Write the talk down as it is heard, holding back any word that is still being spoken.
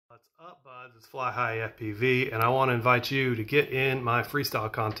up, buds? It's Fly High FPV, and I want to invite you to get in my freestyle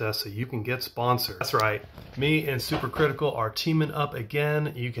contest so you can get sponsored. That's right, me and Super Critical are teaming up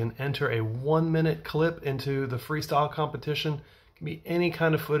again. You can enter a 1-minute clip into the freestyle competition. It can be any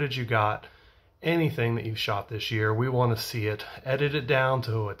kind of footage you got, anything that you've shot this year. We want to see it. Edit it down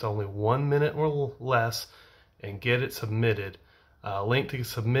to it's only 1 minute or less and get it submitted. Link to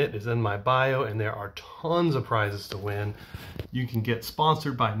submit is in my bio, and there are tons of prizes to win. You can get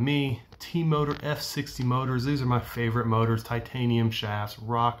sponsored by me, T-Motor F60 motors. These are my favorite motors, titanium shafts,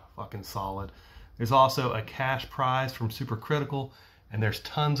 rock fucking solid. There's also a cash prize from Super Critical, and there's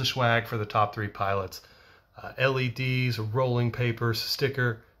tons of swag for the top 3 pilots. LEDs, rolling papers,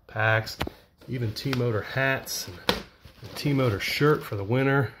 sticker packs, even T-Motor hats, and a T-Motor shirt for the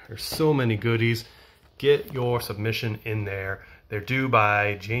winner. There's so many goodies. Get your submission in there. They're due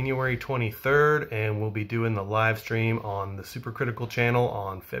by January 23rd, and we'll be doing the live stream on the Super Critical channel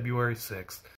on February 6th.